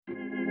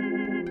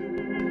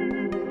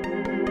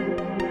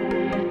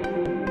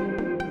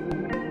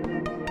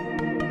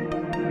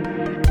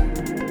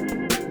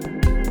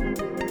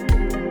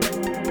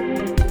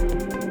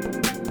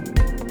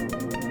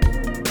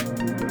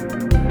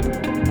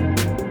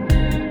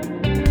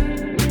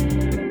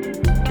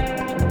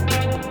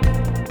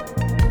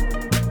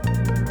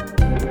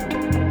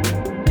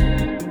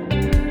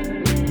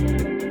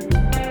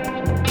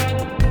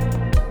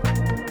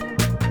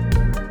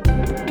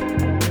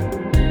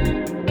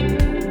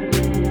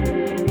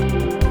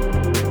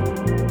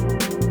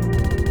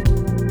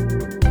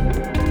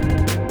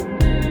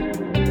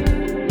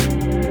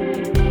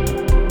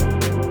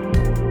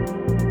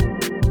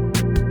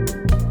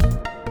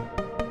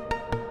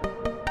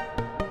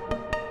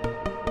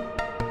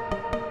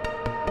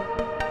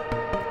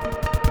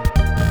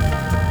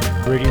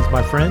Greetings,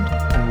 my friend,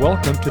 and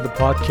welcome to the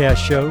podcast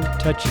show,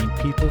 Touching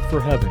People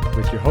for Heaven,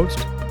 with your host,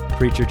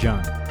 Preacher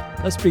John.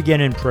 Let's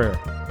begin in prayer.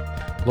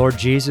 Lord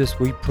Jesus,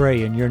 we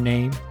pray in your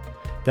name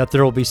that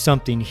there will be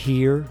something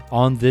here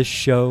on this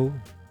show,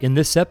 in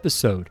this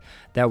episode,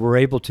 that we're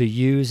able to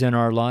use in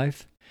our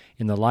life,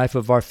 in the life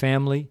of our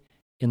family,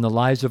 in the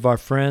lives of our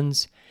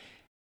friends,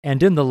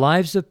 and in the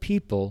lives of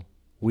people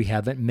we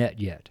haven't met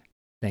yet.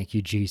 Thank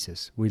you,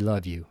 Jesus. We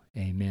love you.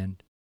 Amen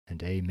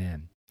and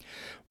amen.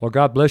 Well,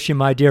 God bless you,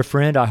 my dear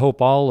friend. I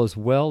hope all is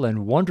well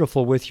and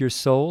wonderful with your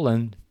soul,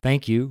 and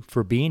thank you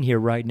for being here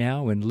right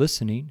now and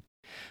listening.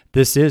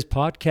 This is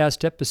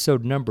podcast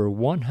episode number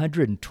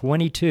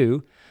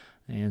 122,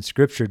 and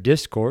Scripture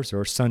Discourse,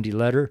 or Sunday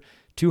Letter,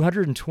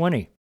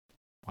 220.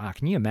 Wow,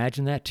 can you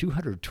imagine that?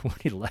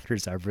 220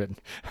 letters I've written.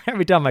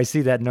 Every time I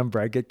see that number,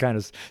 I get kind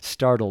of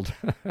startled.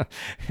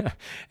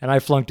 And I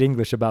flunked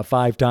English about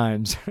 5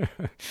 times.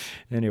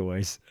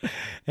 Anyways,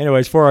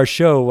 for our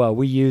show,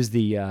 we use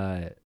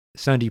the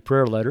Sunday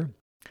prayer letter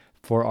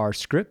for our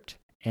script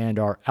and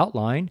our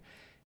outline.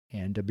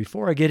 And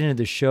before I get into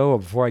the show, or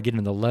before I get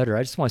into the letter,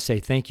 I just want to say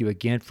thank you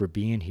again for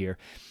being here.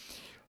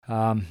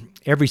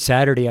 Every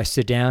Saturday, I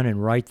sit down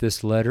and write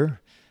this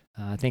letter.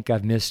 I think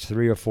I've missed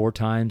 3 or 4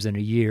 times in a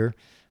year.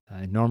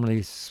 Normally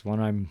it's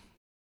when I'm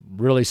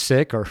really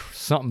sick or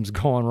something's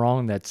going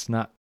wrong that's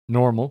not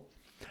normal.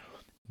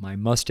 My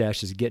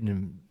mustache is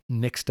getting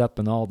mixed up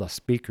in all the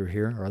speaker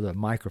here, or the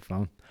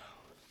microphone.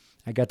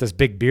 I got this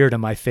big beard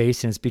on my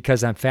face, and it's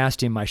because I'm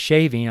fasting my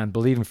shaving. I'm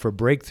believing for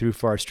breakthrough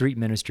for our street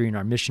ministry and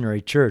our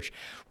missionary church.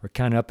 We're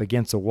kind of up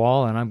against a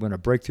wall, and I'm going to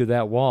break through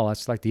that wall.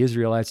 That's like the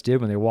Israelites did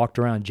when they walked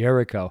around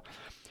Jericho.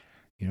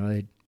 You know,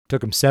 they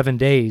took them 7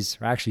 days,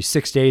 or actually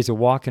 6 days of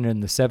walking,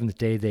 and the 7th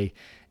day they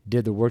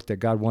did the work that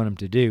God wanted them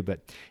to do.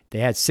 But they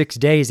had 6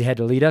 days they had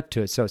to lead up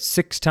to it, so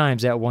 6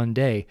 times that one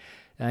day.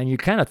 And you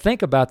kind of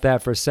think about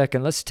that for a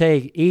second. Let's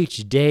take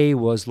each day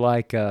was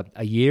like a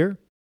year,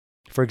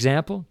 for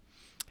example.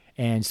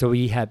 And so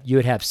you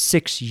would have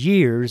 6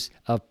 years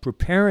of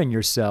preparing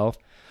yourself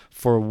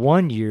for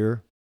 1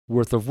 year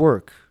worth of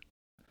work.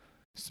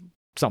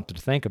 Something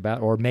to think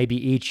about. Or maybe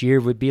each year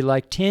would be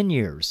like 10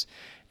 years.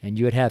 And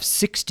you would have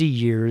 60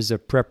 years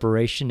of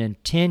preparation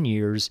and 10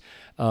 years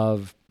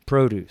of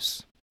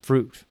produce,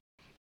 fruit,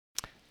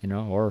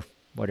 or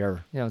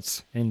whatever.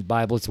 It's in the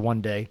Bible, it's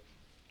 1 day.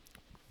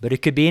 But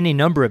it could be any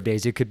number of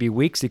days. It could be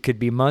weeks, it could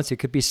be months, it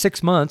could be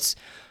 6 months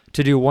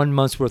to do 1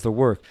 month's worth of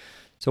work.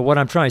 So what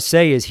I'm trying to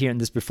say is here, and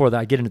this before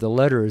I get into the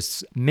letter,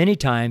 is many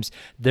times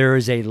there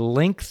is a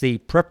lengthy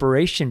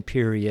preparation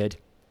period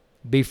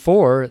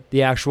before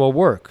the actual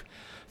work.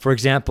 For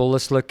example,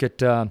 let's look at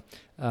John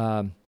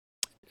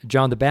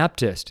the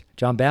Baptist.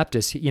 John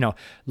Baptist,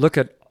 look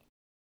at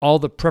all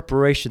the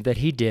preparation that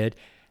he did,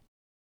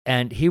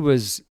 and he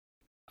was,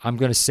 I'm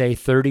going to say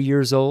 30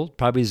 years old,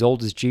 probably as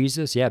old as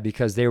Jesus. Yeah,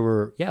 because they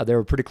were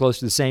pretty close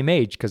to the same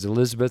age, because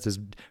Elizabeth,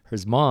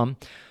 his mom,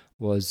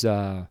 was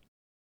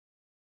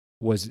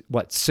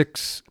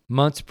 6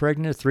 months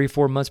pregnant,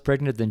 3-4 months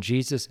pregnant than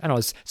Jesus? I don't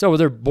know. So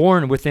they're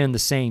born within the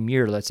same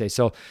year, let's say.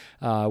 So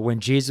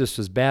when Jesus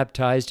was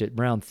baptized at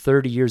around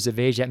 30 years of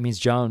age, that means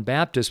John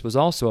Baptist was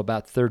also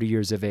about 30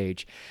 years of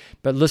age.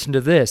 But listen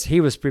to this. He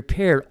was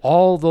prepared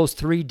all those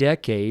 3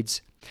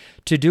 decades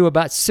to do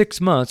about 6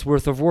 months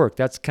worth of work.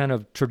 That's kind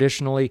of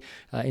traditionally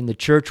in the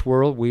church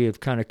world, we have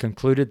kind of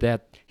concluded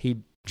that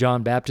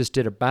John Baptist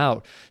did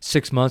about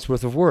 6 months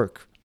worth of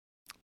work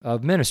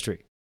of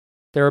ministry,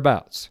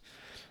 thereabouts.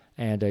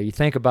 And you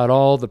think about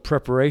all the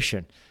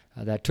preparation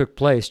that took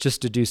place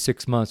just to do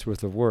 6 months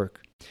worth of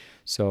work.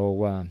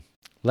 So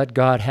let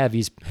God have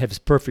his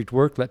perfect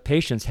work. Let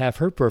patience have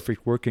her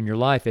perfect work in your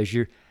life as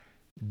you're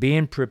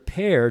being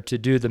prepared to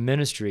do the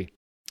ministry.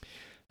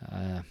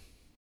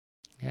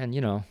 And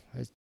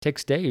it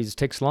takes days, it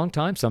takes a long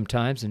time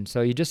sometimes, and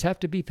so you just have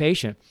to be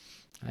patient.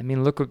 I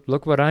mean,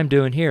 look what I'm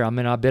doing here.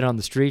 I've been on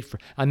the street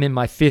I'm in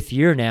my 5th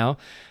year now,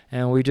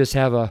 and we just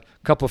have a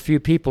few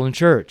people in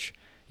church.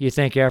 You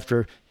think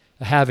after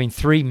having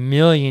 3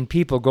 million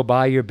people go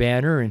by your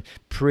banner and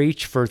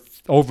preach for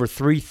over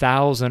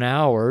 3,000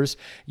 hours,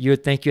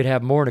 you'd think you'd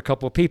have more than a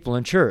couple of people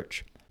in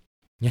church.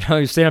 You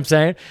see what I'm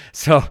saying?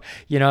 So,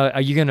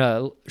 are you going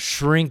to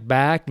shrink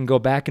back and go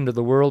back into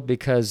the world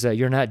because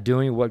you're not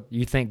doing what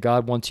you think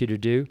God wants you to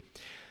do?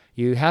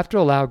 You have to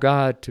allow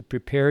God to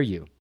prepare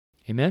you.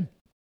 Amen?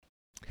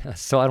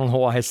 So I don't know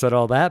why I said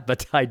all that,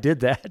 but I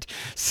did that.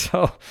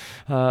 So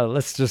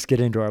let's just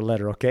get into our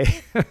letter,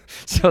 okay?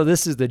 So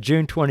this is the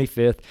June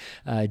 25th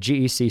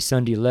GEC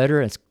Sunday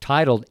letter. It's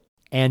titled,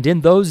 "And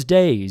in Those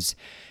Days."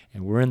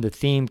 And we're in the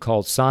theme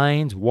called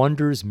Signs,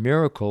 Wonders,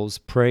 Miracles,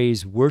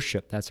 Praise,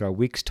 Worship. That's our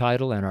week's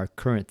title and our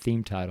current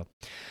theme title.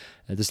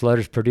 This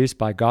letter is produced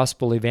by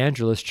Gospel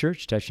Evangelist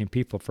Church, Touching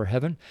People for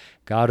Heaven.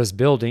 God is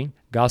building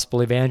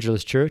Gospel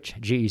Evangelist Church.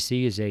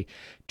 GEC is a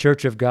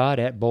Church of God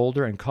at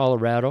Boulder in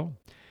Colorado,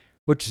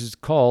 which is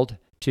called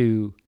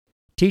to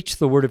teach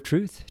the word of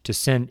truth, to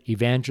send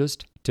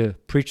evangelists, to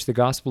preach the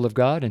gospel of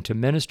God, and to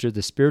minister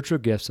the spiritual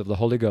gifts of the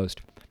Holy Ghost,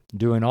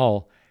 doing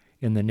all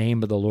in the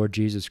name of the Lord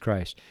Jesus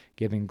Christ,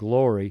 giving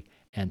glory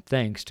and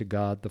thanks to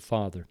God the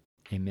Father.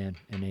 Amen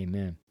and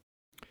amen.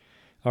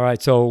 All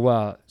right,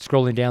 so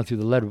scrolling down through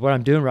the letter, what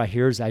I'm doing right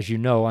here is, as you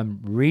know, I'm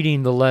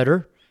reading the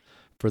letter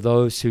for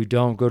those who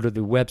don't go to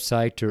the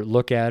website to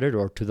look at it,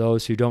 or to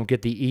those who don't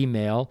get the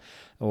email,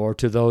 or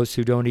to those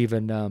who don't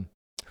even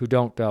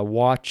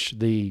watch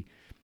the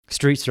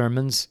street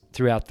sermons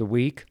throughout the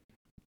week.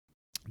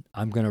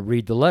 I'm going to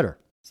read the letter.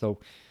 So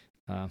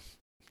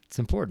it's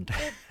important.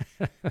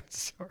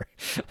 Sorry.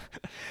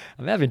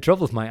 I'm having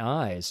trouble with my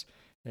eyes.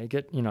 They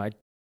get,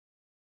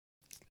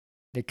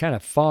 they kind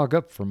of fog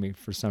up for me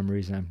for some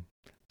reason. I'm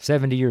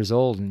 70 years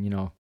old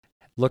and,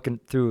 looking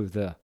through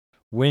the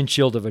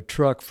windshield of a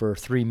truck for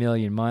 3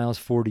 million miles,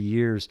 40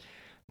 years,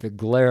 the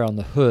glare on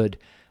the hood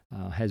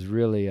has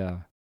really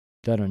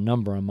done a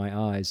number on my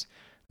eyes.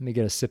 Let me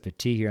get a sip of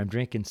tea here. I'm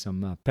drinking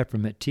some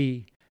peppermint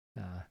tea.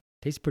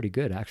 Tastes pretty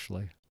good,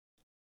 actually.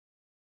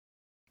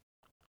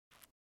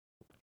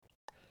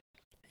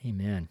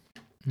 Amen.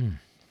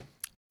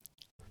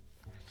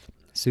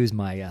 Soothes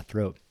my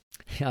throat.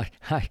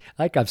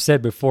 Like I've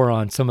said before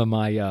on some of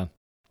my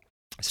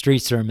street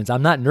sermons,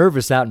 I'm not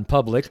nervous out in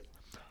public.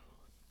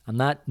 I'm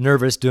not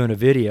nervous doing a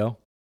video.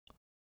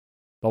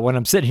 But when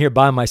I'm sitting here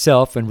by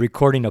myself and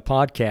recording a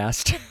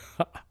podcast,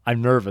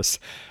 I'm nervous.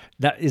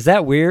 Now, is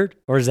that weird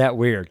or is that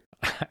weird?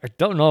 I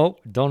don't know.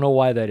 Don't know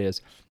why that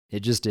is. It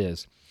just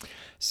is.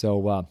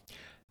 So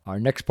our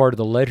next part of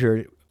the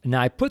letter. Now,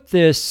 I put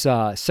this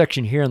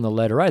section here in the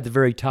letter right at the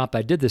very top.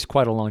 I did this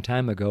quite a long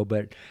time ago,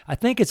 but I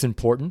think it's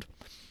important,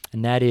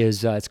 and that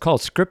is it's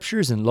called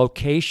Scriptures and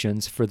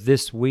Locations for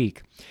this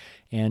week.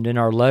 And in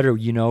our letter,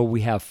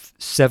 we have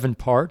 7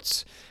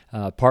 parts.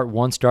 Part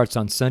 1 starts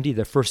on Sunday,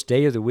 the first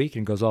day of the week,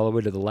 and goes all the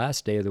way to the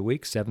last day of the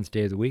week, 7th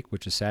day of the week,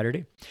 which is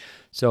Saturday.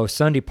 So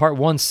part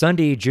 1,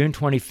 Sunday, June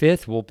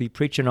 25th, we'll be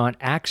preaching on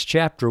Acts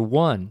chapter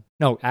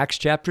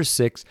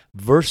 6,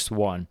 verse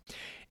 1.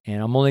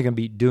 And I'm only going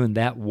to be doing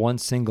that one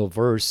single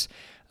verse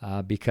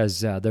because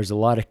there's a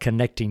lot of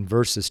connecting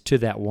verses to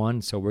that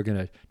one, so we're going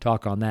to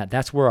talk on that.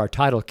 That's where our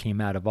title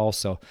came out of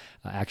also,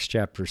 Acts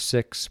chapter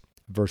 6,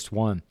 verse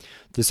 1.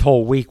 This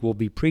whole week we'll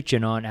be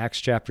preaching on Acts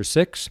chapter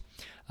 6.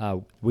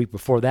 Week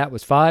before that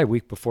was 5,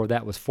 week before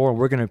that was 4, and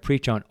we're going to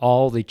preach on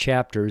all the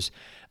chapters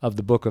of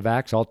the book of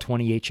Acts, all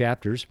 28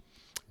 chapters,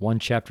 one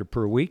chapter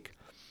per week.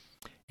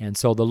 And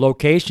so the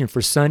location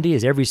for Sunday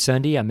is every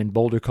Sunday. I'm in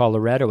Boulder,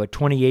 Colorado at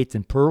 28th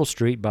and Pearl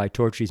Street by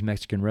Torchy's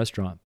Mexican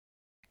Restaurant.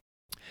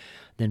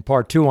 Then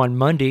part 2 on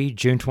Monday,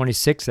 June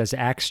 26th, that's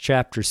Acts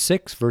chapter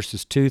 6,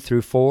 verses 2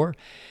 through 4.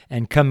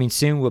 And coming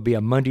soon will be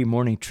a Monday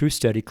morning Truth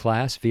Study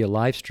class via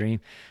live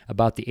stream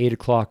about the 8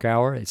 o'clock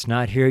hour. It's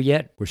not here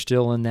yet. We're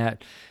still in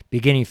that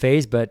beginning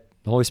phase, but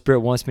the Holy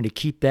Spirit wants me to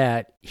keep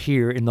that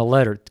here in the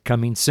letter,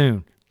 coming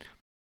soon.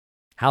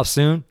 How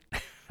soon?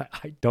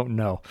 I don't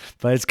know,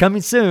 but it's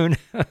coming soon.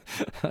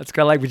 It's kind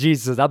of like what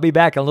Jesus says, I'll be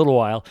back in a little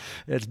while.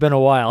 It's been a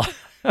while,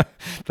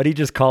 but he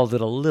just called it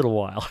a little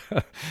while.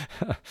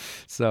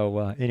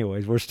 So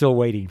anyways, we're still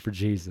waiting for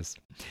Jesus.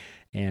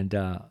 And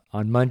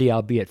on Monday,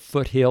 I'll be at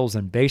Foothills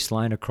and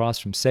Baseline across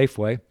from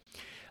Safeway.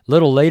 A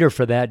little later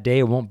for that day,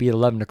 it won't be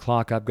 11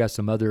 o'clock. I've got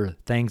some other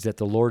things that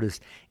the Lord is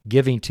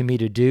giving to me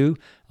to do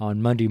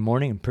on Monday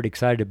morning. I'm pretty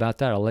excited about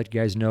that. I'll let you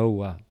guys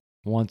know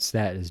once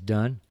that is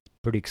done.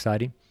 Pretty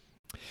exciting.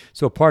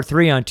 So part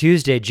 3 on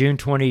Tuesday, June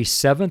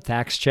 27th,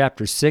 Acts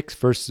chapter 6,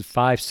 verses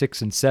 5,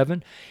 6, and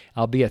 7.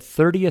 I'll be at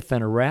 30th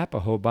and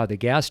Arapahoe by the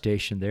gas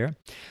station there.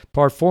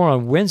 Part 4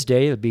 on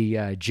Wednesday, it'll be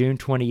June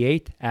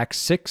 28th, Acts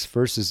 6,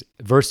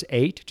 verse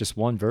 8, just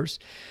one verse.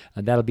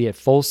 And that'll be at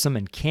Folsom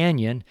and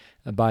Canyon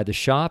by the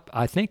shop.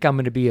 I think I'm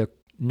going to be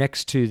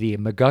next to the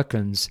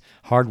McGuckins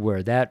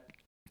Hardware, that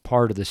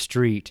part of the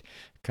street,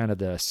 kind of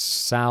the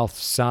south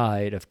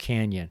side of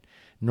Canyon.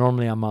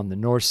 Normally, I'm on the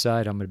north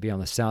side. I'm going to be on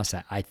the south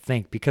side, I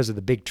think, because of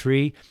the big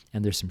tree,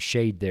 and there's some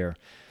shade there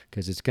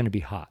because it's going to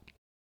be hot.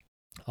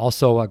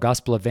 Also,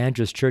 Gospel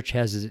Evangelist Church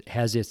has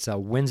its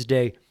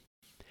Wednesday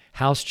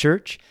house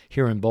church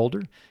here in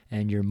Boulder,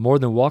 and you're more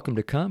than welcome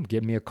to come.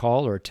 Give me a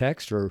call or a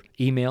text or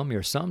email me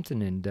or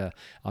something, and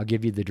I'll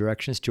give you the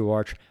directions to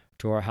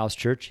our house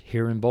church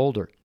here in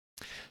Boulder.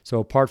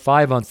 So part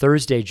 5 on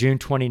Thursday, June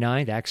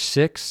 29th, Acts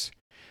 6,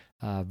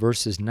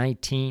 verses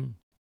 19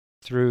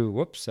 through,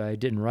 whoops, I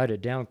didn't write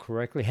it down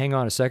correctly. Hang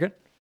on a second.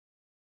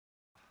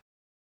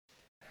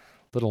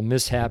 Little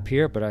mishap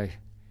here, but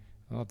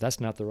that's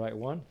not the right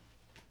one.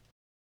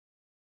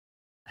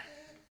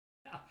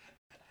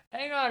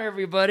 Hang on,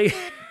 everybody.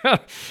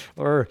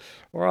 We're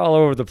all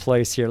over the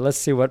place here. Let's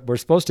see what we're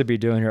supposed to be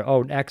doing here.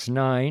 Oh, Acts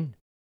 9.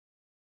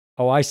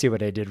 Oh, I see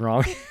what I did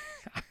wrong.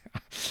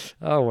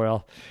 Oh,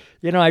 well.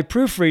 I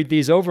proofread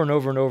these over and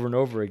over and over and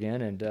over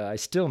again, and I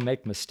still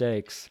make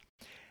mistakes.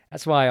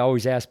 That's why I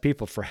always ask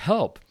people for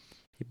help.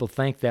 People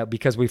think that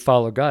because we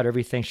follow God,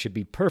 everything should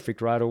be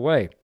perfect right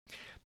away.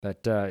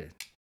 But they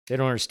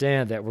don't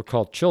understand that we're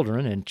called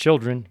children, and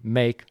children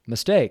make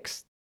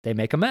mistakes. They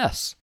make a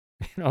mess,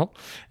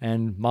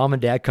 and mom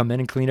and dad come in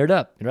and clean it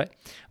up, right?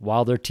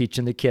 While they're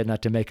teaching the kid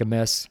not to make a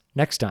mess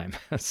next time.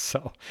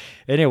 So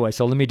anyway,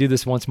 so let me do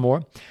this once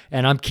more.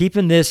 And I'm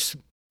keeping this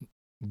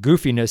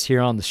goofiness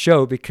here on the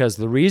show because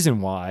the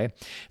reason why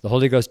the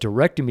Holy Ghost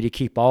directed me to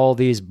keep all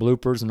these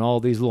bloopers and all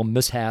these little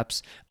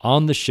mishaps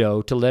on the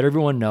show to let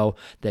everyone know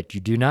that you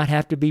do not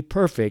have to be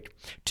perfect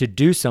to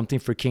do something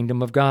for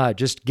Kingdom of God.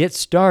 Just get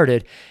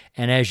started,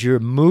 and as you're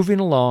moving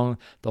along,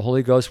 the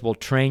Holy Ghost will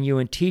train you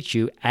and teach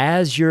you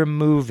as you're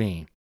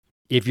moving.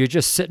 If you're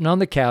just sitting on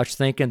the couch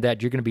thinking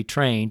that you're going to be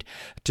trained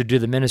to do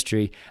the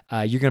ministry,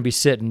 you're going to be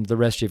sitting the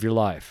rest of your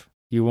life.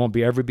 You won't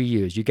ever be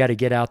used. You got to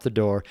get out the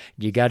door.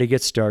 You got to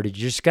get started.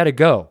 You just got to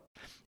go.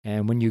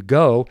 And when you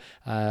go,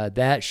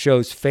 that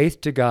shows faith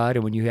to God.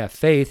 And when you have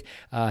faith,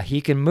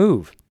 He can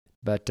move.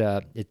 But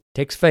it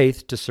takes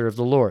faith to serve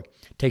the Lord.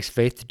 It takes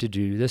faith to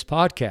do this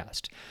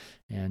podcast.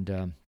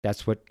 And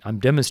that's what I'm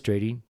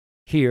demonstrating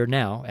here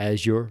now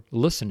as you're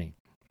listening.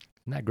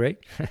 Isn't that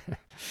great?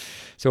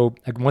 So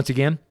once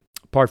again,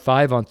 part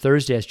 5 on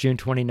Thursday, that's June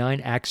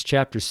 29, Acts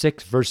chapter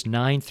 6, verse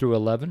 9 through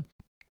 11.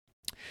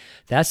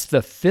 That's the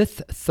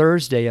 5th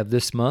Thursday of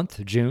this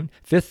month, June.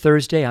 5th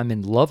Thursday, I'm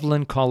in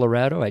Loveland,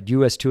 Colorado at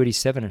US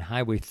 287 and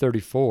Highway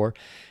 34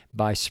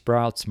 by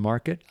Sprouts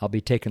Market. I'll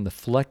be taking the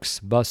Flex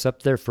bus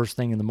up there first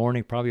thing in the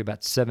morning, probably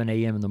about 7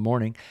 a.m. in the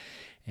morning,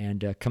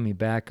 and coming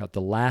back at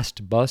the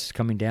last bus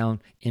coming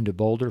down into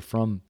Boulder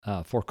from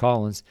Fort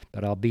Collins,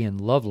 but I'll be in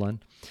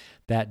Loveland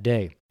that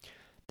day.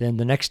 Then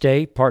the next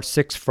day, part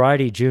 6,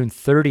 Friday, June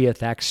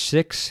 30th, Acts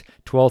 6,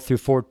 12 through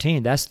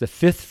 14. That's the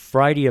 5th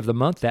Friday of the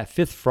month. That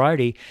 5th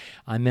Friday,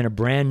 I'm in a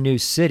brand new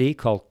city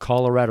called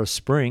Colorado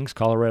Springs,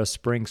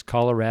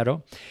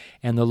 Colorado.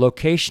 And the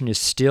location is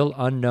still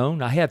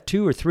unknown. I have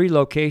 2 or 3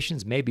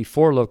 locations, maybe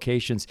 4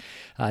 locations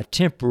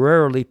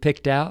temporarily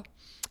picked out.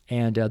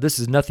 And this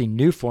is nothing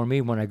new for me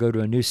when I go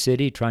to a new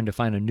city trying to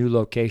find a new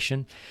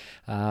location.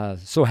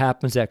 So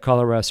happens that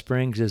Colorado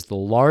Springs is the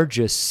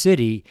largest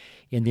city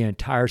in the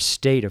entire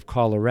state of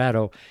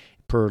Colorado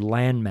per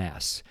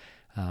landmass.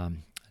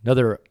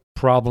 Another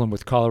problem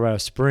with Colorado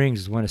Springs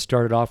is when it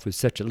started off with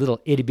such a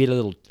little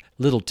itty-bitty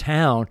little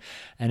town,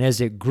 and as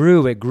it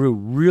grew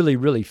really,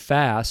 really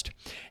fast,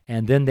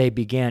 and then they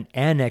began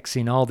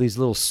annexing all these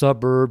little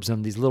suburbs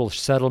and these little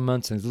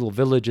settlements and these little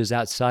villages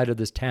outside of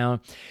this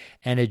town,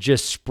 and it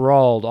just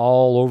sprawled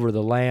all over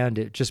the land.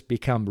 It just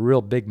became a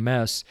real big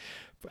mess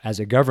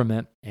as a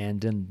government, and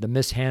then the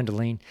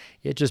mishandling,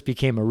 it just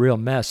became a real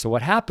mess. So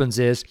what happens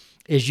is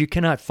you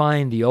cannot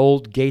find the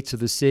old gates of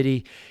the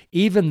city,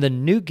 even the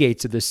new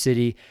gates of the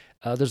city.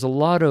 There's a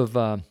lot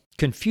of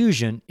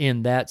confusion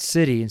in that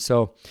city, and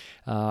so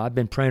I've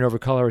been praying over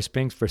Colorado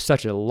Springs for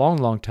such a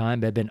long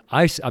time.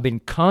 I've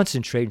been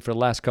concentrating for the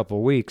last couple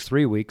of weeks,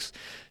 3 weeks,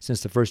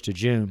 since the 1st of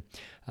June,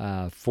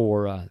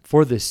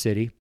 for this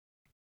city,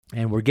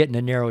 and we're getting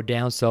to narrow it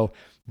down. So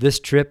this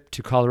trip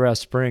to Colorado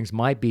Springs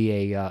might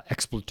be a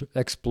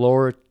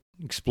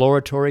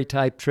exploratory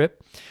type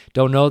trip.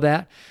 Don't know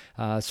that.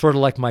 Sort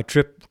of like my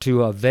trip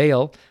to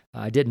Vail.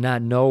 I did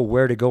not know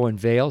where to go in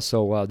Vail,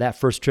 so that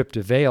first trip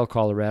to Vail,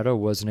 Colorado,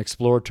 was an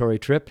exploratory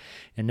trip.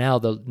 And now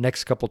the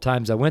next couple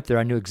times I went there,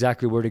 I knew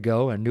exactly where to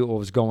go and knew what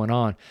was going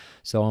on.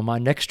 So on my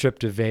next trip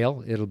to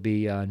Vail, it'll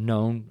be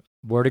known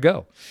where to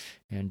go.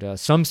 And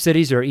some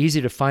cities are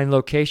easy to find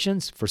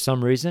locations for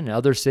some reason.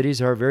 Other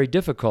cities are very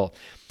difficult.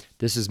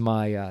 This is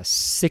my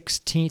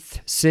 16th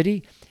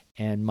city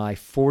and my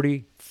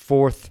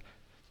 44th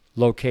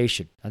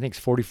location. I think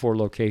it's 44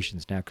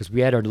 locations now because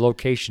we had our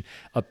location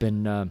up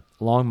in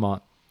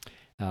Longmont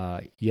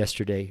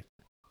yesterday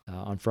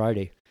on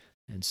Friday.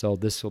 And so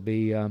this will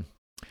be,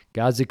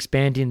 God's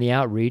expanding the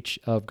outreach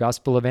of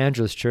Gospel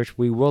Evangelist Church.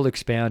 We will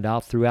expand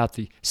out throughout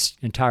the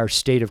entire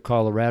state of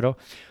Colorado.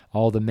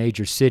 All the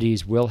major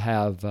cities will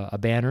have a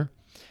banner,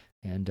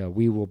 and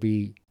we will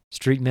be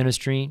street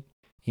ministering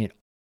in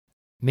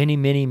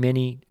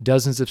many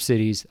dozens of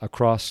cities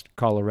across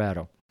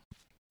Colorado.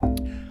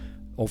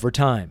 Over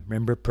time,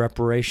 remember,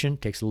 preparation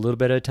takes a little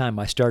bit of time.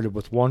 I started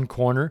with 1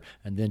 corner,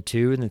 and then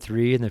 2, and then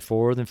 3, and then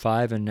 4, and then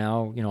 5, and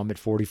now, I'm at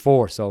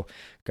 44. So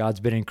God's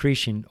been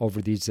increasing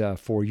over these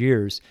 4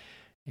 years,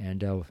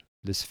 and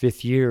this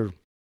 5th year,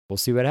 we'll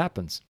see what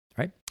happens,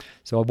 right?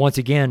 So once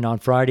again, on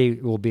Friday,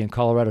 we'll be in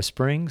Colorado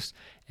Springs,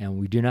 and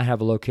we do not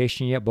have a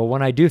location yet, but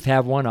when I do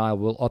have one, I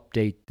will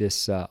update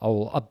this. I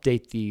will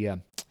update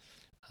the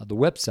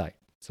website,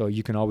 so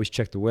you can always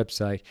check the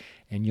website,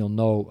 and you'll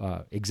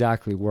know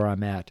exactly where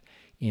I'm at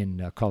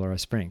in Colorado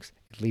Springs.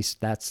 At least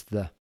that's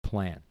the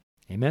plan.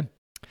 Amen.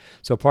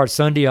 So part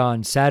Sunday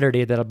on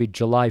Saturday, that'll be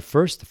July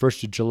 1st, the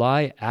 1st of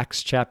July,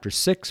 Acts chapter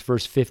 6,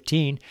 verse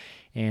 15.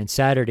 And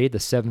Saturday, the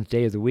 7th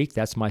day of the week,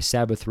 that's my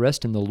Sabbath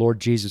rest in the Lord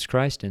Jesus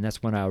Christ, and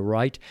that's when I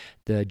write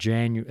the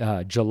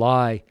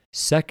July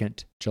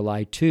 2nd,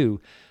 July 2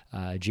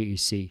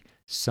 GEC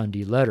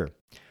Sunday letter.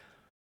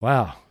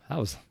 Wow, that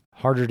was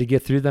harder to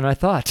get through than I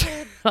thought.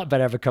 I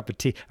better have a cup of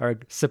tea, or a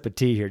sip of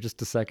tea here, just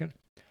a second.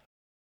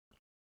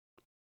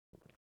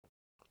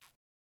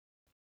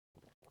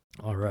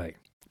 All right.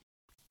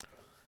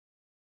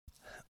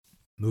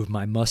 Move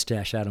my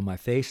mustache out of my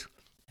face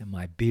and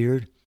my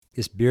beard.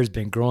 This beard's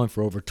been growing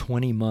for over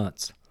 20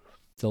 months.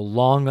 the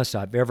longest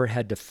I've ever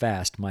had to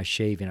fast my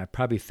shaving. I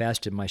probably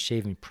fasted my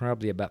shaving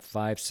probably about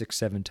 5, 6,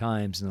 7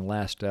 times in the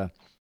last,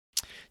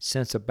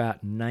 since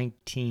about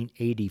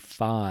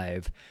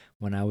 1985.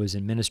 When I was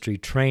in ministry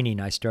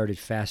training, I started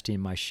fasting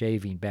my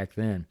shaving back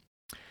then,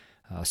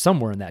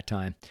 somewhere in that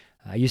time.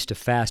 I used to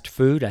fast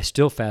food. I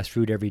still fast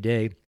food every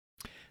day,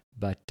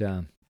 but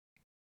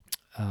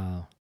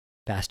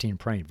fasting and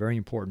praying, very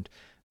important.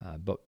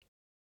 But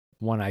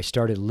when I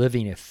started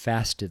living a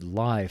fasted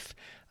life,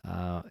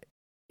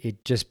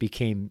 it just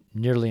became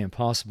nearly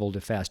impossible to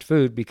fast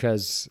food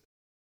because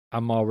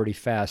I'm already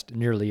fast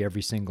nearly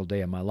every single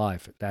day of my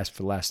life. That's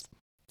for the last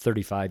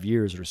 35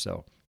 years or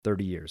so,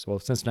 30 years. Well,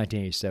 since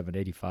 1987,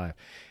 85.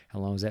 How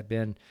long has that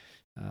been?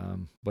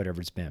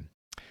 Whatever it's been.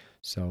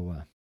 So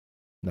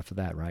enough of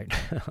that, right?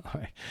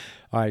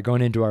 All right,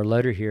 going into our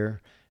letter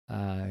here.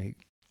 It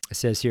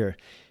says here,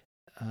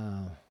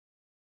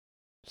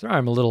 sorry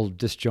I'm a little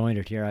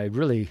disjointed here. I'm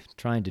really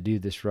trying to do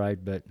this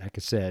right, but like I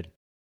said,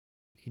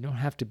 you don't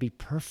have to be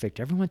perfect.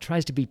 Everyone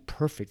tries to be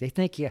perfect. They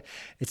think, yeah,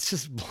 it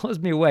just blows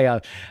me away.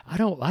 I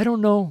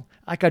don't know.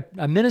 Like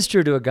I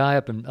ministered to a guy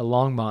up in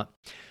Longmont.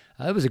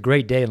 It was a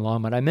great day in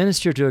Longmont. I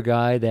ministered to a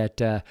guy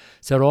that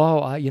said,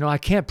 I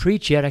can't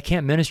preach yet. I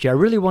can't minister. I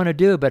really want to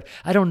do, but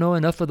I don't know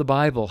enough of the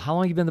Bible. How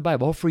long have you been in the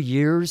Bible? Oh, for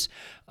years.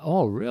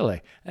 Oh,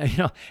 really? And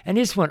he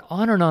just went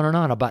on and on and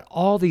on about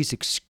all these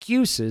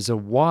excuses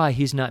of why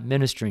he's not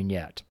ministering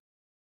yet.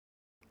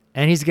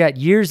 And he's got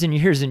years and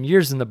years and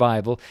years in the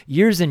Bible,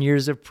 years and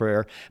years of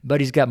prayer, but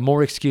he's got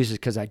more excuses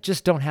because I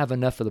just don't have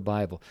enough of the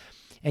Bible.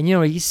 And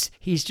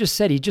he's just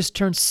said he just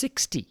turned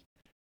 60.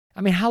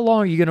 I mean, how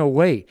long are you going to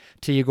wait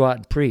till you go out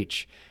and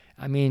preach?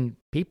 I mean,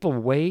 people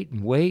wait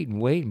and wait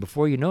and wait, and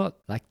before you know it,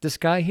 like this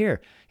guy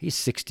here, he's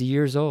 60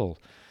 years old.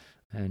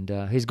 And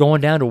he's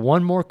going down to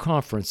one more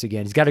conference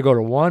again. He's got to go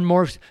to one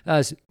more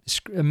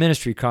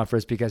ministry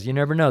conference because you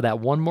never know, that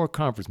one more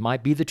conference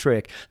might be the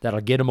trick that'll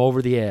get him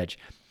over the edge.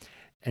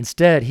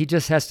 Instead, he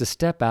just has to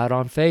step out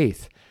on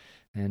faith.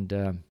 And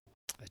I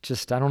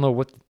don't know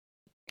what,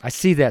 I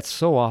see that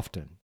so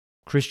often.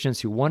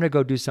 Christians who want to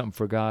go do something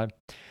for God,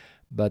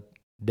 but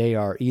they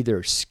are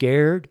either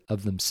scared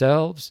of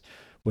themselves,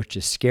 which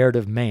is scared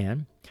of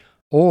man,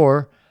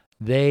 or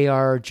they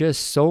are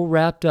just so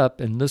wrapped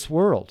up in this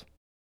world.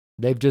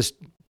 They've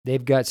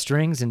got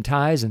strings and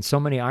ties and so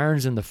many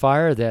irons in the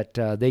fire that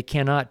they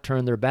cannot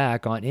turn their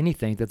back on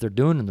anything that they're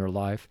doing in their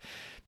life,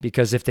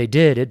 because if they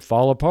did, it'd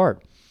fall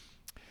apart.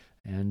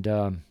 And,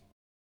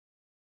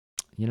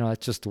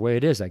 that's just the way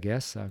it is, I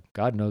guess.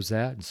 God knows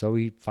that. And so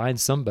he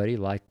finds somebody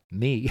like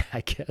me,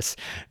 I guess,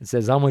 and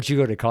says, I want you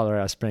to go to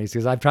Colorado Springs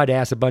because I've tried to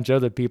ask a bunch of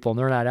other people and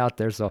they're not out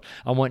there. So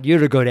I want you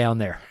to go down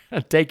there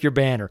and take your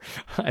banner.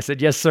 I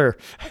said, yes, sir.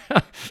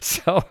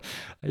 So,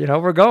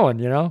 we're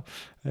going,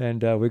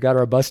 and we got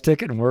our bus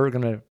ticket and we're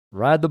going to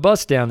ride the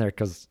bus down there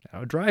because I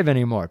don't drive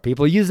anymore.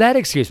 People use that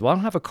excuse. Well, I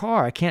don't have a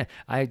car.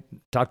 I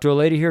talked to a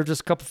lady here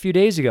just a few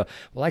days ago.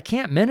 Well, I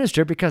can't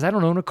minister because I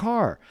don't own a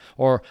car.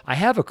 Or I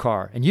have a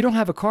car and you don't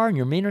have a car and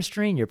you're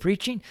ministering, you're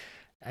preaching.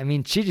 I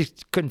mean, she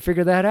just couldn't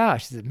figure that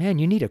out. She said, man,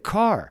 you need a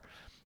car.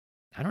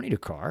 I don't need a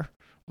car.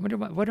 What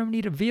do I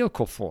need a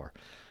vehicle for?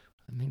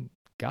 I mean,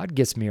 God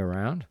gets me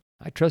around.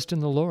 I trust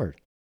in the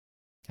Lord.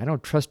 I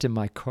don't trust in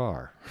my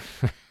car.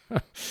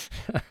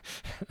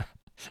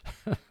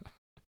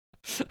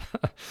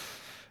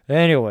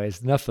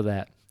 Anyways, enough of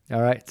that.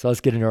 All right, so let's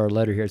get into our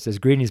letter here. It says,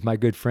 greetings, my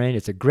good friend.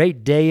 It's a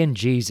great day in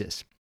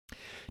Jesus.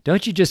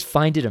 Don't you just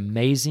find it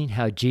amazing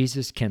how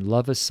Jesus can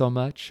love us so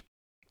much?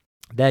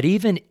 That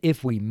even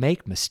if we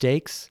make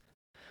mistakes,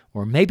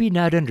 or maybe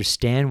not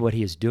understand what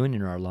he is doing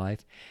in our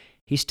life,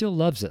 he still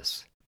loves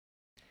us.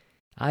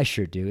 I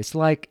sure do. It's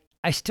like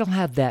I still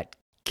have that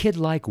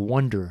kid-like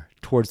wonder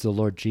towards the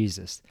Lord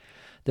Jesus.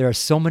 There are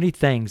so many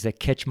things that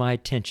catch my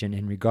attention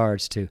in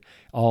regards to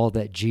all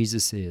that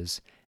Jesus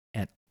is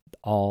and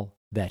all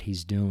that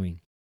he's doing.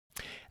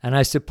 And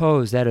I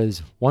suppose that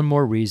is one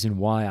more reason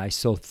why I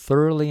so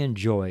thoroughly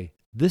enjoy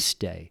this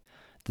day,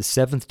 the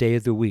seventh day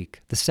of the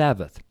week, the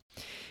Sabbath.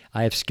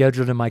 I have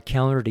scheduled in my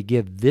calendar to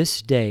give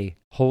this day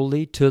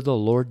wholly to the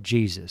Lord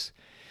Jesus.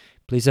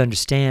 Please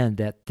understand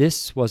that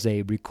this was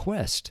a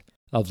request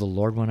of the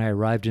Lord when I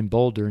arrived in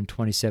Boulder in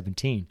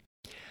 2017.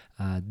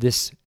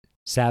 This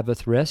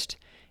Sabbath rest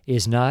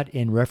is not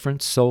in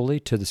reference solely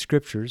to the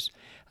Scriptures,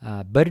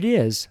 but it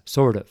is,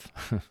 sort of.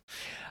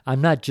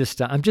 I'm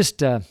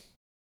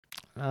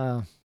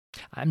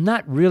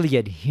not really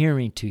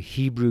adhering to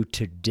Hebrew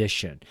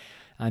tradition.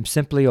 I'm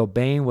simply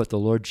obeying what the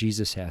Lord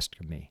Jesus asked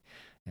of me,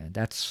 and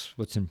that's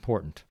what's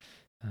important.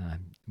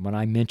 When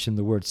I mention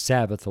the word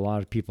Sabbath, a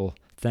lot of people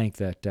think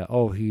that,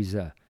 he's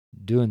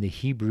doing the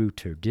Hebrew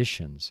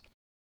traditions.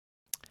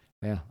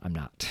 Well, I'm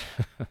not.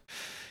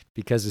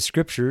 Because the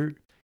Scripture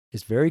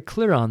is very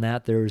clear on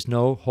that. There is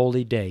no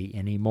holy day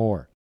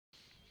anymore.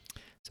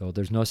 So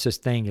there's no such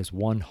thing as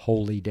one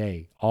holy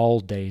day.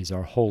 All days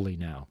are holy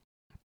now.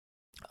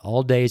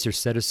 All days are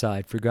set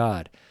aside for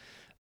God.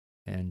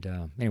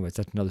 And anyways,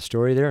 that's another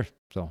story there.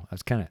 So I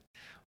was kind of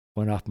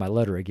went off my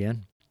letter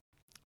again.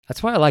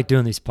 That's why I like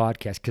doing these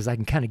podcasts, because I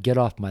can kind of get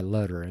off my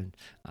letter, and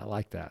I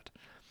like that.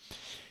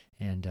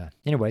 And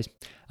anyways,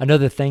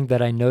 another thing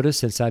that I noticed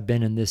since I've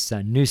been in this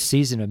new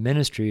season of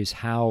ministry is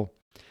how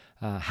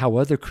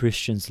other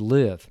Christians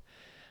live.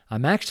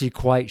 I'm actually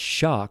quite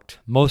shocked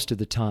most of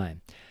the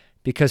time,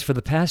 because for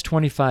the past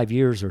 25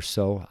 years or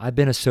so, I've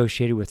been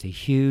associated with a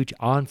huge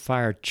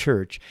on-fire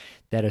church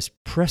that is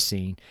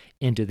pressing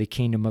into the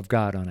kingdom of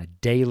God on a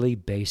daily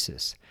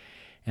basis.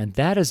 And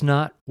that is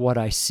not what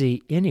I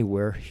see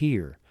anywhere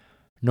here,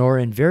 nor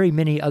in very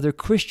many other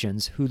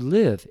Christians who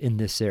live in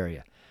this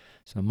area.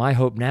 So my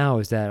hope now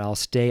is that I'll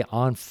stay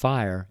on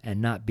fire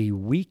and not be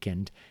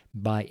weakened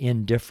by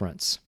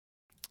indifference.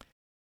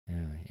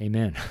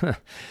 Amen.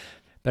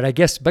 But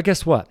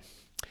guess what?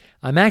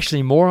 I'm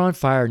actually more on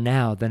fire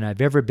now than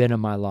I've ever been in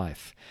my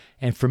life.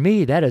 And for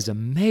me, that is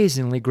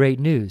amazingly great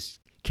news.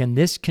 Can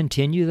this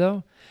continue,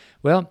 though?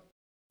 Well,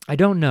 I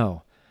don't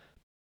know.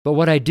 But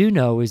what I do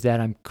know is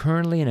that I'm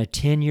currently in a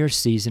 10-year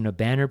season of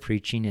banner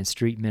preaching and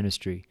street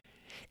ministry.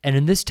 And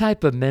in this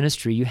type of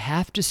ministry, you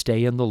have to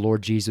stay in the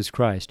Lord Jesus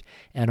Christ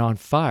and on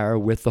fire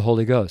with the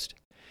Holy Ghost.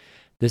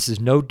 This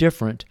is no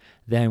different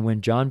than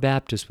when John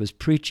Baptist was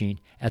preaching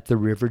at the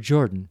River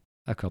Jordan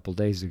a couple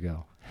days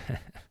ago.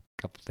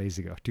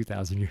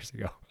 2,000 years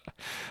ago.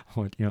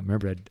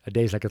 Remember, a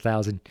day's like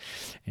 1,000.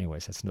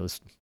 Anyways, that's another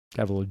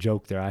kind of a little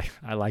joke there.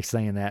 I like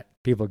saying that.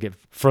 People get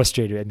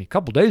frustrated at me. A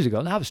couple days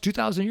ago. That was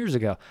 2,000 years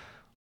ago.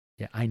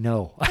 Yeah, I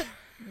know.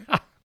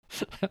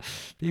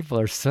 People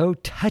are so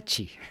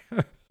touchy.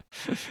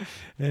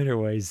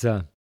 Anyways,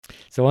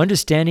 so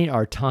understanding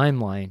our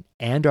timeline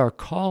and our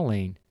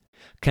calling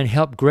can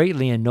help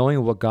greatly in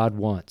knowing what God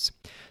wants.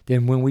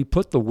 Then when we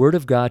put the Word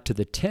of God to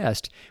the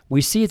test,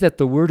 we see that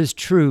the Word is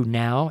true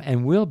now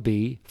and will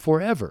be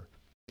forever.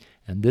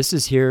 And this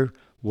is here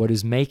what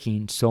is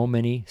making so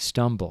many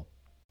stumble.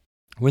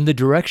 When the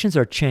directions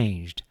are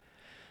changed,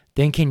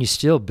 then can you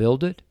still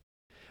build it?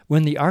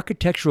 When the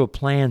architectural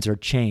plans are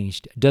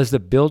changed, does the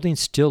building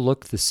still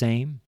look the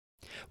same?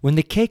 When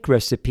the cake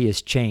recipe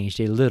is changed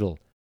a little,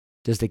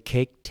 does the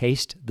cake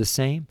taste the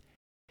same?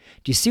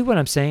 Do you see what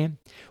I'm saying?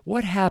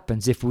 What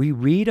happens if we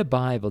read a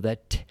Bible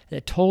that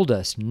told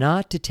us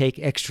not to take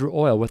extra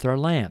oil with our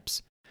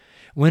lamps,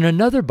 when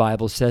another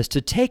Bible says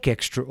to take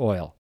extra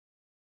oil?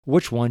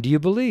 Which one do you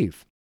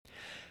believe?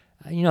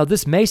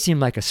 This may seem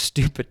like a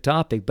stupid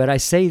topic, but I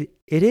say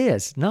it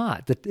is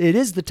not. It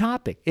is the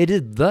topic. It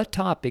is the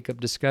topic of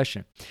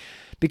discussion.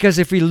 Because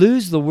if we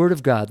lose the Word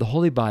of God, the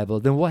Holy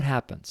Bible, then what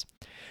happens?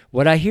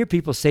 What I hear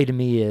people say to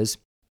me is,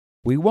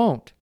 we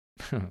won't.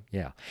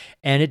 Yeah.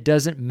 And it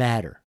doesn't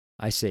matter.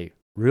 I say,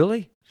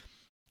 really?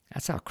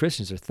 That's how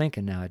Christians are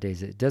thinking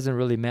nowadays. It doesn't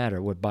really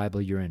matter what Bible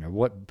you're in,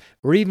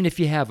 or even if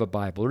you have a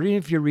Bible, or even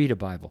if you read a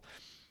Bible.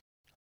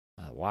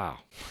 Wow.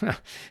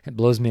 It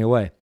blows me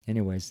away.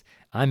 Anyways,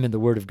 I'm in the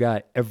Word of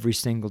God every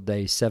single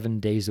day, 7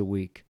 days a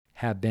week.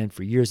 Have been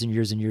for years and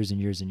years and years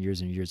and years and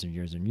years and years and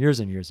years and years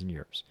and years and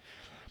years.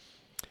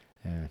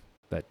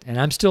 And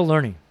I'm still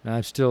learning.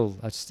 It's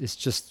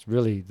just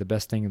really the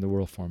best thing in the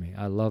world for me.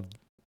 I love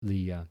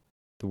the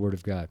Word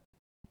of God.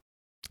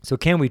 So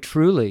can we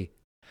truly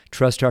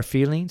trust our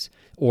feelings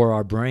or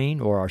our brain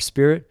or our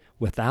spirit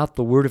without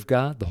the Word of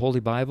God, the Holy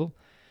Bible?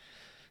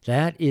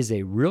 That is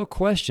a real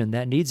question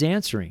that needs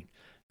answering.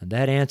 And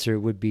that answer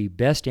would be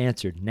best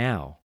answered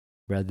now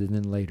rather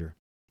than later.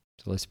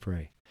 So let's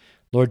pray.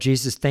 Lord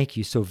Jesus, thank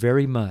you so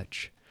very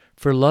much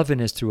for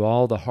loving us through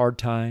all the hard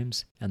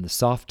times and the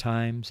soft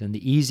times and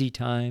the easy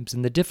times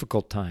and the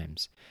difficult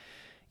times.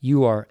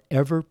 You are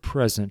ever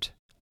present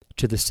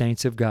to the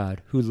saints of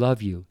God who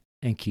love you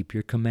and keep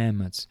your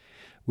commandments.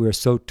 We are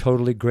so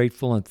totally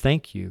grateful and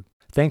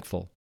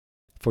thankful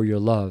for your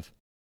love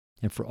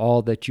and for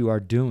all that you are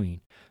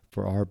doing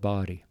for our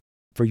body,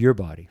 for your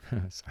body.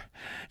 Sorry.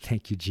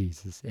 Thank you,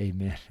 Jesus.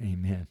 Amen.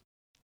 Amen.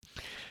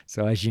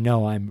 So as you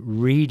know, I'm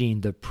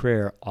reading the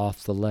prayer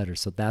off the letter,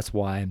 so that's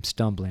why I'm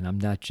stumbling. I'm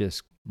not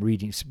just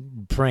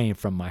praying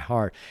from my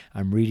heart.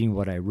 I'm reading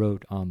what I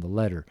wrote on the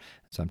letter.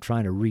 So I'm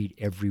trying to read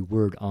every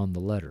word on the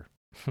letter.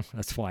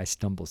 That's why I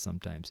stumble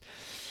sometimes.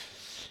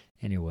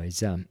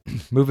 Anyways,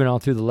 moving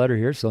on through the letter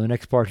here. So the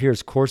next part here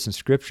is Course in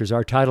Scriptures.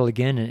 Our title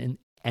again,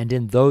 and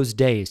in those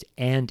days.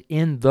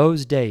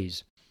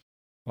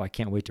 Oh, I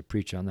can't wait to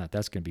preach on that.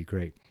 That's going to be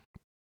great.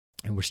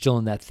 And we're still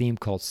in that theme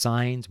called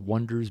signs,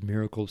 wonders,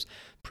 miracles,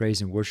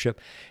 praise, and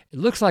worship. It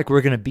looks like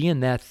we're going to be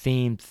in that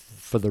theme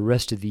for the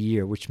rest of the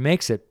year, which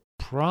makes it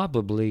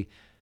probably,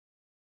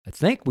 I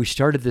think we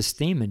started this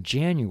theme in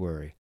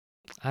January.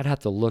 I'd have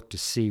to look to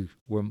see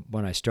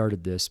when I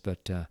started this,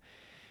 but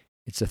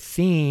it's a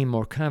theme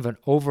or kind of an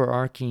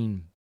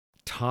overarching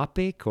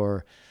topic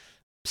or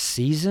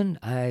season.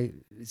 I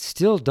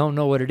still don't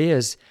know what it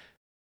is,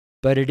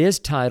 but it is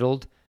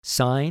titled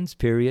Signs,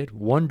 period,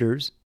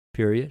 Wonders,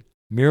 period,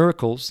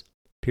 Miracles,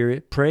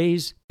 period,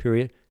 Praise,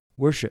 period,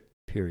 Worship,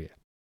 period.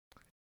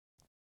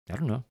 I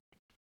don't know.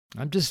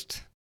 I'm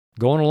just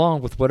going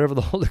along with whatever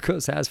the Holy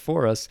Ghost has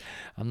for us.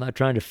 I'm not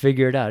trying to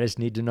figure it out. I just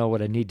need to know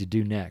what I need to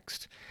do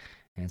next.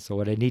 And so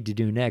what I need to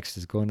do next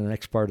is go into the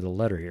next part of the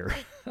letter here.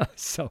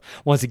 So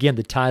once again,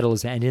 the title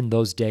is And in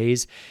Those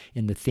Days,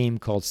 in the theme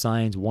called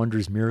Signs,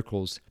 Wonders,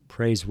 Miracles,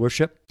 Praise,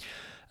 Worship.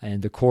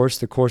 And the course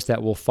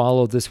that will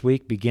follow this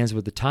week begins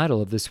with the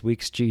title of this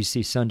week's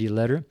GC Sunday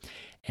letter,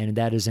 and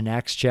that is in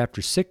Acts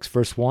chapter 6,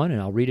 verse 1,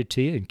 and I'll read it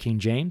to you in King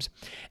James.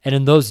 And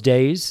in those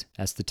days,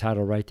 that's the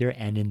title right there,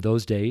 and in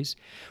those days,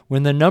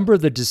 when the number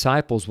of the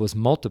disciples was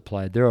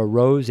multiplied, there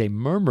arose a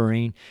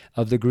murmuring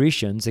of the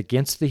Grecians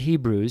against the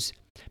Hebrews,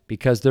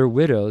 because their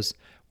widows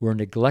were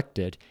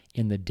neglected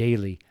in the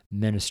daily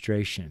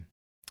ministration.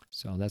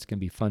 So that's going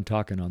to be fun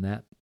talking on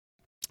that.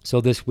 So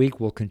this week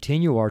we'll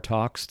continue our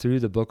talks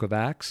through the book of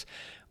Acts,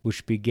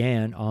 which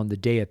began on the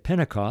day of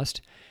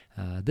Pentecost.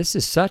 This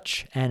is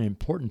such an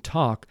important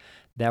talk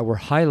that we're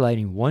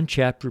highlighting one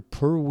chapter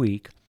per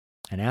week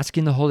and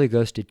asking the Holy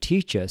Ghost to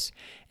teach us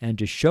and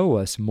to show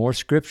us more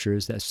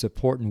scriptures that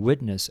support and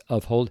witness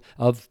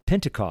of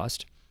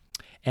Pentecost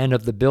and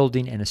of the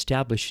building and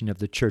establishing of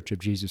the Church of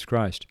Jesus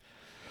Christ.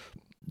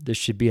 This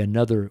should be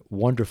another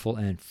wonderful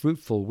and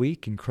fruitful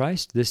week in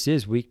Christ. This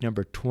is week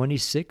number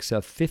 26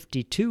 of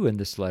 52 in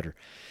this letter.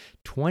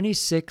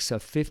 26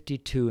 of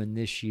 52 in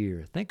this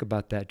year. Think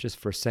about that just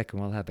for a second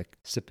while I have a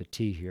sip of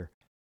tea here.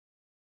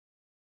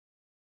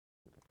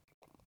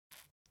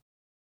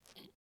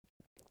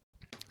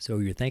 So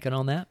you're thinking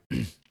on that?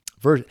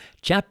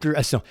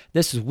 So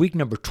this is week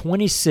number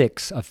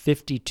 26 of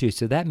 52.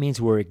 So that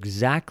means we're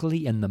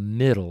exactly in the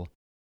middle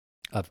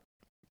of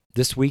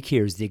this week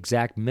here is the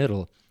exact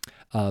middle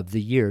of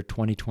the year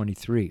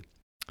 2023.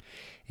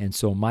 And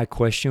so my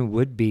question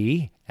would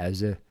be,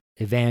 as an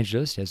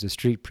evangelist, as a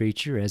street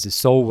preacher, as a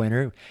soul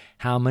winner,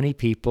 how many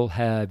people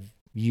have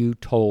you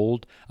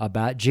told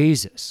about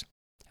Jesus?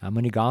 How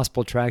many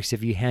gospel tracts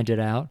have you handed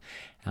out?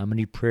 How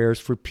many prayers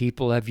for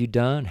people have you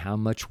done? How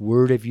much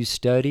word have you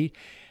studied?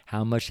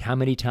 How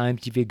many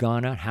times have you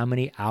gone out? How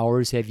many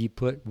hours have you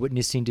put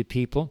witnessing to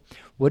people?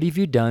 What have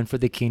you done for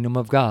the kingdom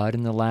of God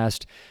in the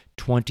last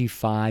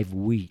 25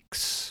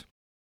 weeks?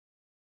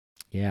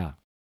 Yeah.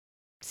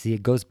 See,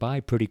 it goes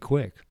by pretty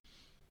quick.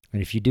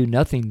 And if you do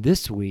nothing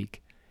this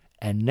week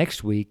and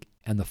next week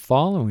and the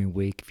following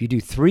week, if you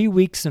do 3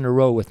 weeks in a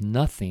row with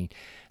nothing,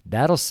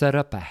 that'll set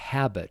up a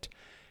habit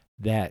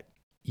that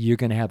you're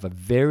going to have a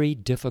very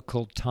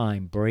difficult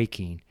time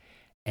breaking,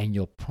 and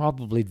you'll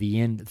probably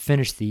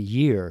finish the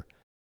year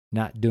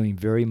not doing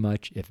very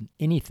much, if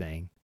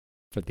anything,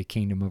 for the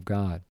kingdom of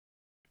God.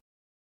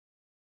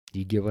 Do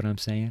you get what I'm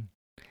saying?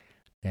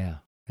 Yeah,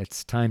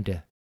 it's time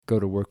to go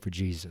to work for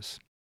Jesus.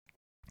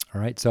 All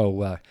right,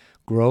 so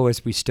grow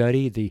as we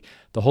study the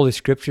Holy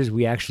Scriptures.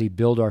 We actually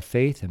build our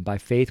faith, and by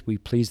faith we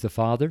please the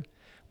Father.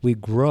 We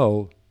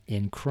grow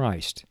in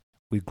Christ.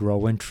 We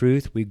grow in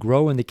truth. We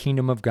grow in the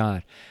kingdom of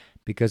God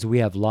because we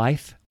have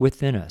life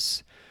within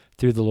us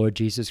through the Lord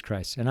Jesus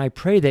Christ. And I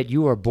pray that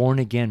you are born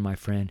again, my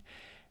friend,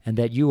 and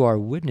that you are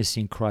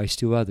witnessing Christ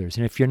to others.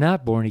 And if you're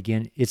not born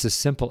again, it's a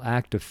simple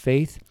act of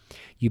faith.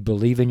 You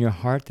believe in your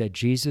heart that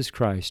Jesus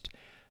Christ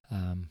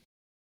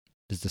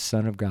is the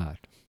Son of God.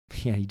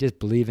 Yeah, you just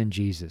believe in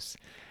Jesus.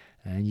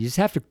 And you just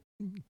have to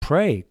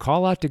pray,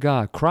 call out to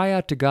God, cry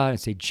out to God and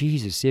say,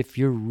 Jesus, if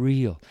you're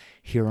real,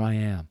 here I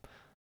am.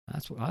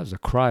 That was a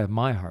cry of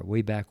my heart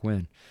way back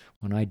when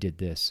I did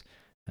this.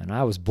 And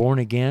I was born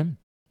again,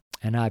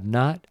 and I've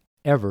not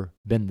ever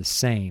been the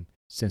same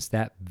since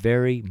that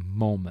very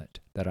moment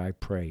that I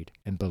prayed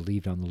and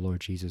believed on the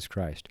Lord Jesus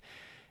Christ.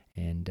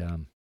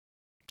 And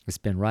it's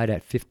been right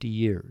at 50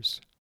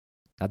 years.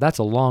 Now, that's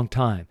a long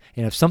time.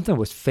 And if something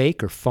was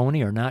fake or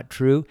phony or not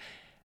true,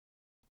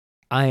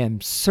 I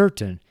am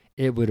certain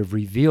it would have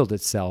revealed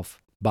itself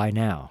by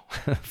now,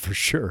 for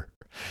sure.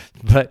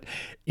 But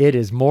it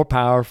is more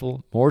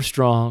powerful, more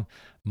strong,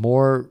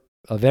 more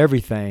of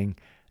everything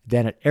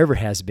than it ever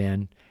has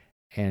been.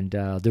 And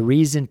the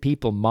reason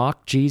people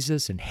mock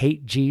Jesus and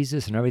hate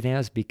Jesus and everything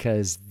else is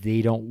because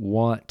they don't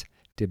want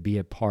to be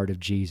a part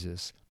of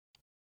Jesus.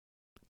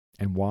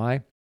 And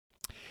why?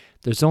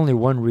 There's only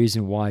one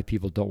reason why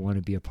people don't want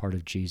to be a part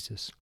of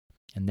Jesus,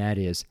 and that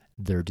is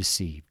they're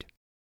deceived.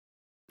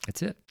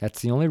 That's it.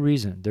 That's the only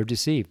reason. They're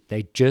deceived.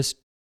 They just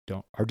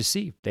are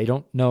deceived. They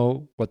don't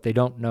know what they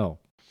don't know.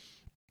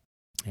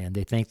 And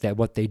they think that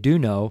what they do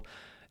know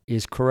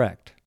is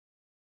correct.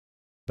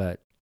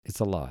 But it's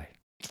a lie.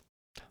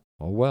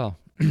 Oh, well,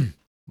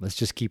 let's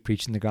just keep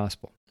preaching the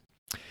gospel.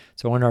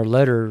 So in our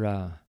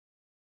letter,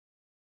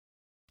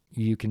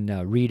 you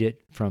can read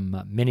it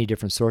from many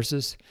different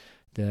sources.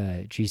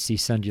 The GC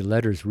Sunday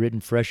letter is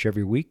written fresh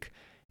every week,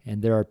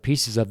 and there are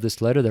pieces of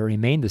this letter that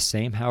remain the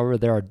same. However,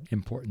 they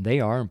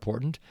are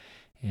important,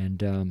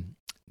 and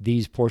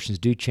these portions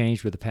do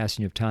change with the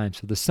passing of time.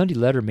 So the Sunday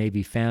letter may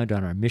be found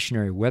on our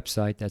missionary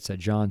website. That's at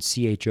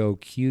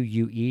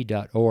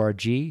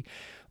johnchoque.org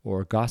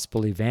or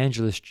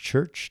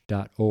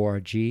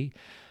gospelevangelistchurch.org.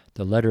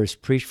 The letter is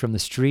preached from the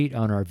street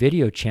on our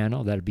video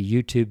channel. That would be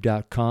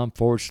youtube.com/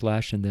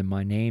 and then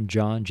my name,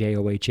 John,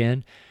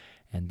 John,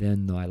 and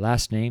then my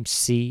last name,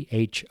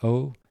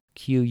 Choque.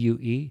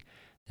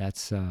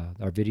 That's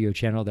our video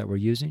channel that we're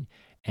using.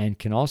 and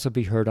can also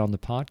be heard on the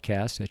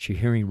podcast that you're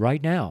hearing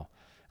right now.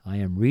 I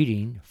am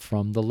reading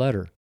from the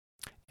letter.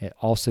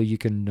 Also, you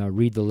can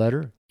read the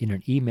letter in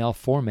an email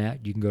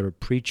format. You can go to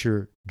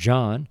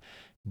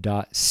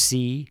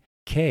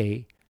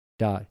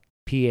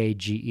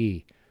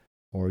preacherjohn.ck.page,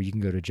 or you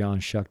can go to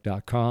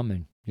johnshuck.com,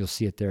 and you'll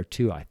see it there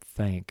too, I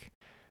think.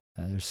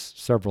 There's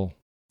several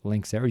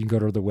links there. You can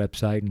go to the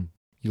website, and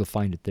you'll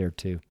find it there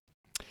too.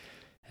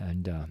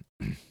 And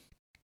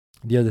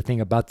the other thing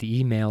about the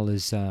email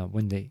is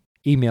when the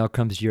email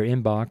comes to your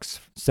inbox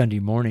Sunday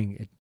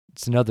morning,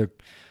 it's another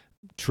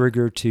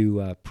trigger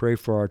to pray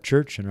for our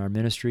church and our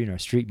ministry and our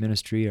street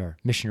ministry, our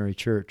missionary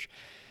church,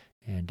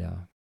 and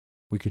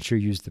we can sure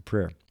use the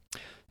prayer.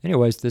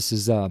 Anyways, this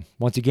is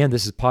once again,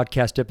 this is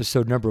podcast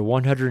episode number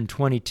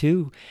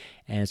 122,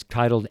 and it's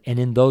titled "And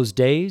in Those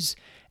Days,"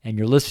 and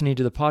you're listening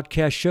to the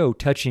podcast show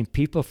Touching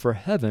People for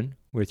Heaven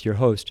with your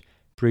host,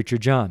 Preacher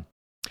John.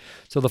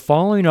 So the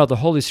following are the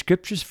Holy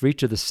Scriptures for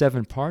each of the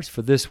 7 parts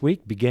for this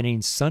week,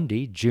 beginning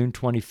Sunday, June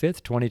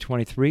 25th,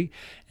 2023,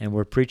 and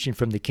we're preaching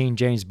from the King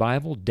James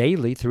Bible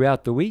daily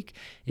throughout the week,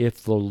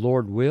 if the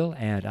Lord will,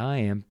 and I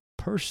am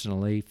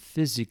personally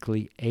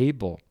physically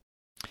able.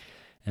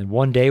 And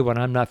one day when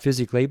I'm not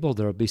physically able,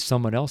 there will be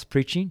someone else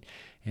preaching,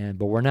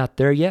 but we're not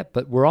there yet,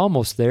 but we're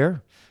almost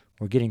there.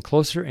 We're getting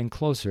closer and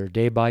closer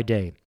day by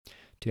day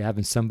to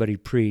having somebody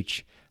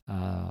preach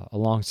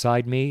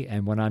alongside me,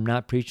 and when I'm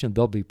not preaching,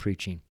 they'll be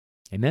preaching.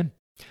 Amen?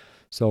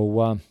 So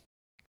what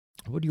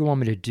do you want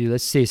me to do?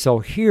 Let's see. So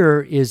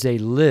here is a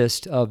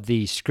list of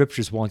the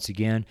scriptures once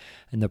again,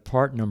 and the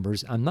part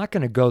numbers. I'm not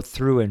going to go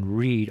through and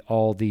read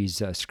all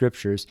these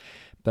scriptures,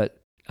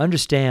 but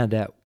understand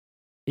that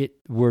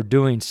we're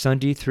doing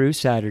Sunday through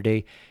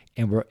Saturday,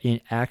 and we're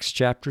in Acts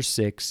chapter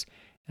 6,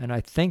 and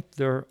I think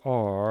there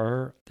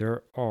are,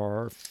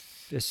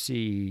 let's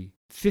see,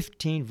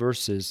 15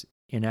 verses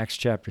in Acts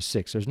chapter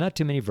 6. There's not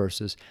too many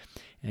verses,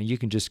 and you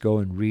can just go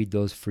and read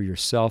those for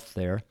yourself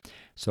there.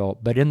 So,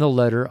 but in the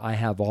letter, I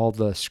have all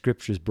the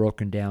scriptures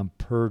broken down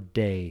per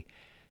day,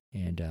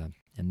 and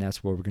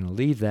that's where we're going to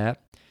leave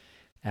that.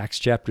 Acts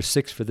chapter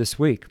 6 for this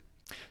week.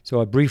 So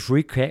a brief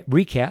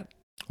recap,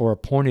 or a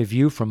point of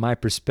view from my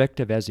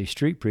perspective as a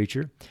street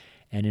preacher,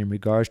 and in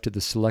regards to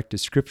the selected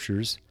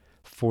scriptures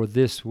for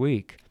this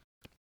week.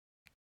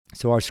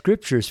 So our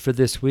scriptures for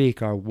this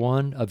week are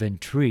one of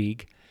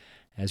intrigue,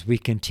 as we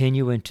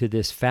continue into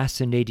this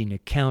fascinating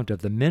account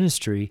of the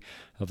ministry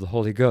of the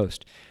Holy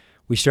Ghost.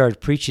 We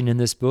started preaching in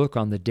this book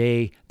on the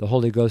day the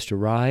Holy Ghost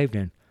arrived,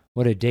 and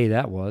what a day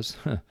that was.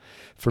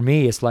 For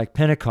me, it's like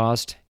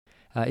Pentecost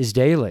is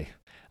daily.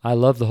 I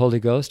love the Holy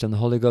Ghost, and the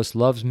Holy Ghost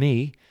loves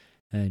me.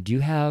 Do you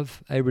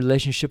have a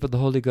relationship with the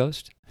Holy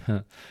Ghost,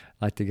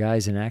 like the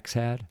guys in Acts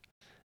had?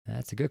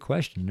 That's a good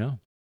question, no?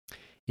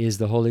 Is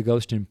the Holy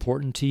Ghost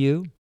important to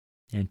you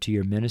and to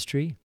your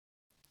ministry?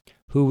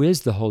 Who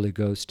is the Holy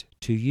Ghost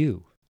to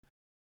you?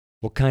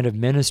 What kind of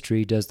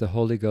ministry does the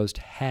Holy Ghost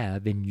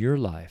have in your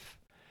life?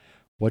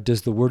 What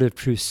does the Word of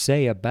Truth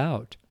say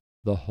about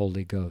the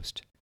Holy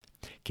Ghost?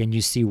 Can you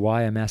see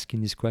why I'm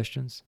asking these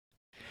questions?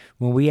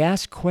 When we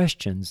ask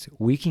questions,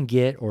 we can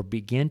get or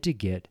begin to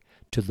get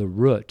to the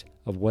root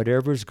of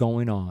whatever's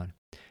going on.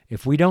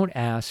 If we don't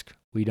ask,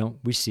 we don't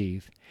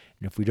receive.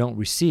 And if we don't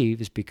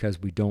receive, it's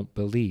because we don't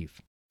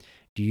believe.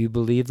 Do you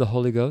believe the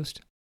Holy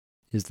Ghost?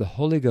 Is the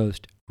Holy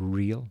Ghost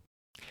real?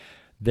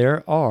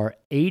 There are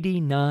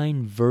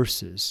 89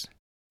 verses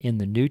in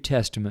the New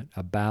Testament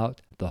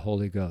about the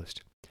Holy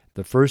Ghost.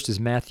 The first is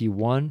Matthew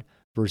 1,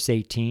 verse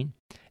 18,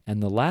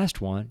 and the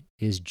last one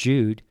is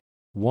Jude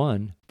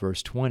 1,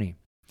 verse 20.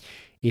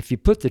 If you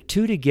put the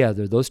two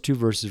together, those two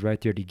verses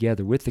right there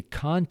together, with the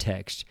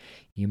context,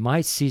 you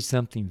might see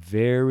something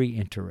very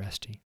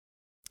interesting.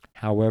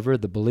 However,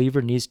 the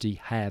believer needs to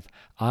have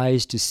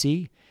eyes to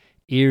see,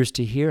 ears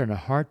to hear, and a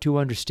heart to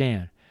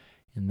understand.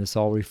 And this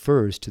all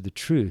refers to the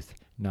truth,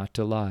 not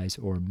to lies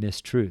or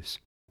mistruths.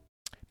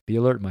 Be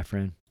alert, my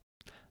friend.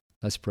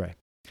 Let's pray.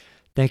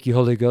 Thank you,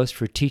 Holy Ghost,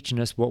 for teaching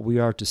us what we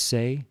are to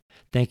say.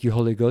 Thank you,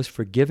 Holy Ghost,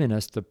 for giving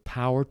us the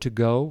power to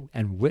go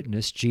and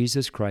witness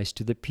Jesus Christ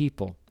to the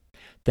people.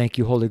 Thank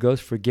you, Holy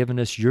Ghost, for giving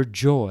us your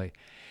joy.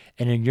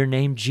 And in your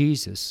name,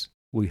 Jesus,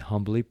 we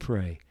humbly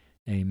pray.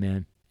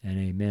 Amen and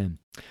amen.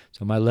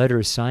 So my letter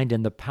is signed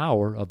in the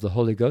power of the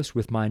Holy Ghost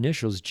with my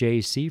initials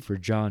J.C. for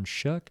John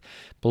Shuck.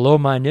 Below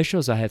my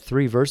initials, I have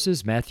 3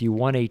 verses, Matthew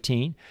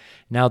 1:18.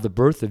 Now the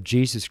birth of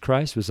Jesus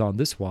Christ was on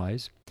this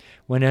wise,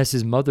 when as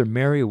his mother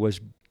Mary was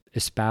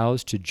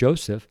espoused to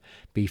Joseph,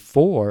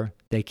 before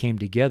they came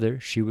together,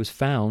 she was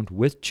found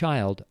with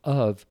child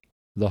of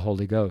the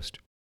Holy Ghost.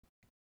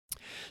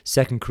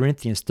 2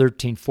 Corinthians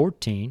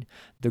 13:14,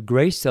 the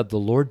grace of the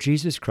Lord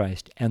Jesus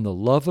Christ and the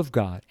love of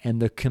God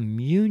and the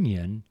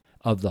communion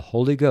of the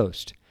Holy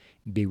Ghost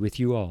be with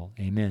you all.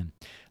 Amen.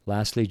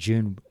 Lastly,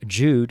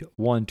 Jude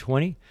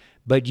 1:20,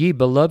 but ye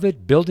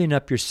beloved, building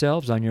up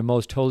yourselves on your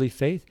most holy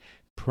faith,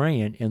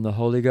 praying in the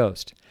Holy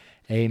Ghost.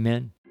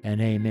 Amen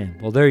and amen.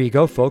 Well, there you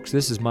go, folks.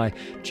 This is my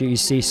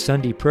GEC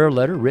Sunday prayer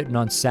letter written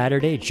on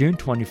Saturday, June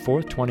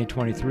 24th,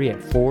 2023 at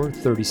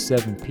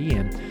 4:37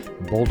 p.m.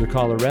 in Boulder,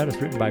 Colorado.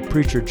 It's written by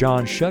Preacher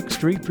John Shuck,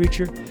 street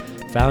preacher,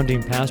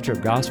 founding pastor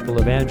of Gospel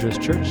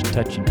Evangelist Church,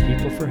 touching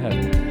people for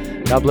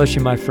heaven. God bless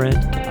you, my friend.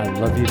 I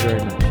love you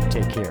very much.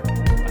 Take care.